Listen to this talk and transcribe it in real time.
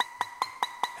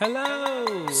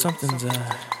Hello. Something's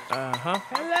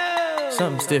Hello.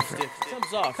 something's different.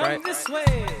 Something's off, right? Come this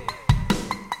way.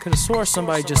 Could've swore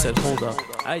somebody just said hold up.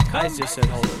 I just said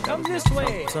hold up. Come this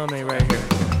way. Something right here.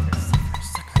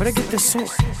 Where'd I get this sword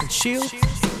and shield?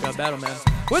 Got a battle, man.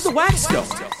 Where'd the wax go?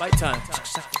 Fight time.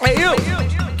 Hey you!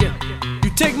 You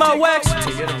take my wax?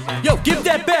 Yo, give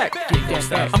that back!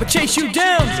 I'ma chase you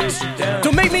down!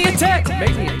 Don't make me attack!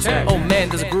 Oh man,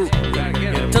 there's a group.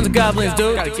 Tons of goblins,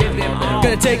 dude.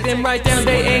 Gonna take them right down.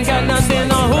 They ain't got nothing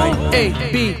on who?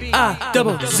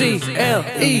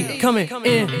 A-B-I-double-C-L-E. Coming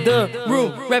in the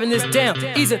room, rapping this down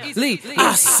easily.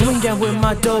 I swing down with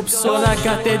my dope sword. I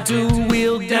got that dual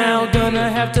wheel down. Gonna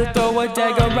have to throw a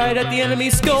dagger right at the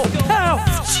enemy's skull. Pow!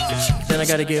 Then I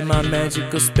gotta get my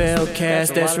magical spell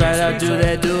cast. That's right, I do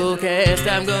that dual cast.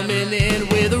 I'm coming in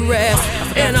with a rest.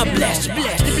 And I blast. I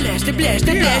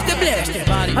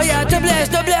got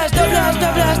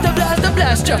to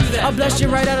blast ya. I'll blast you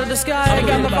right out of the sky. I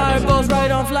got my fireballs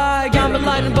right on fly. Got my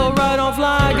lightning bolt right on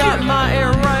fly. Got my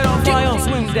air right on fly. On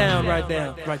swing down, right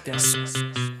down.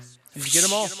 Did you get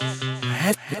them all?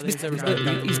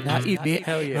 He's not eating.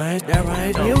 Hell yeah. Right.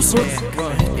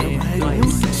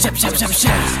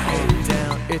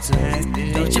 It's a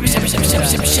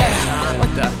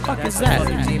what the fuck is that?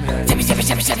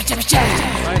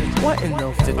 What in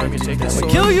the fuck? I'ma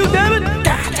kill you, damn it!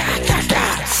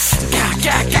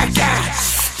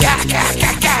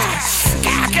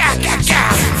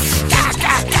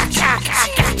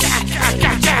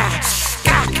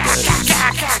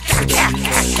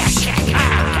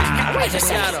 Wait a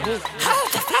second.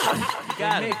 Hold the phone.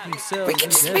 We can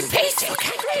just be peaceful,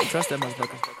 can't we? Trust that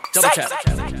motherfucker. Double tap.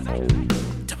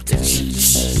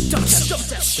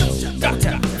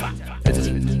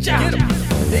 Get him.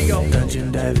 There you go.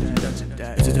 Dungeon dive.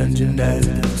 It's a dungeon dive.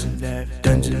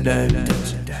 Dungeon dive.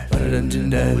 On a dungeon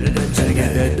dive. I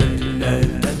got that dungeon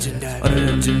dive. On a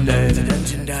dungeon dive.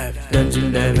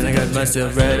 Dungeon dive. And I got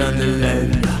myself right on the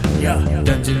left.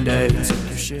 Dungeon dive.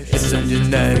 It's a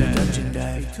dungeon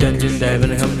dive. Dungeon dive.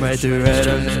 And I come right through right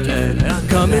on the left.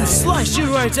 Come and slice you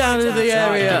right down to the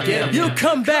area. You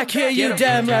come back here, you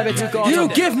damn rabbit. You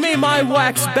give me my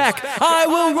wax back. I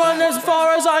will run as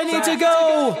far as I need to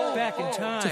go. Back in time.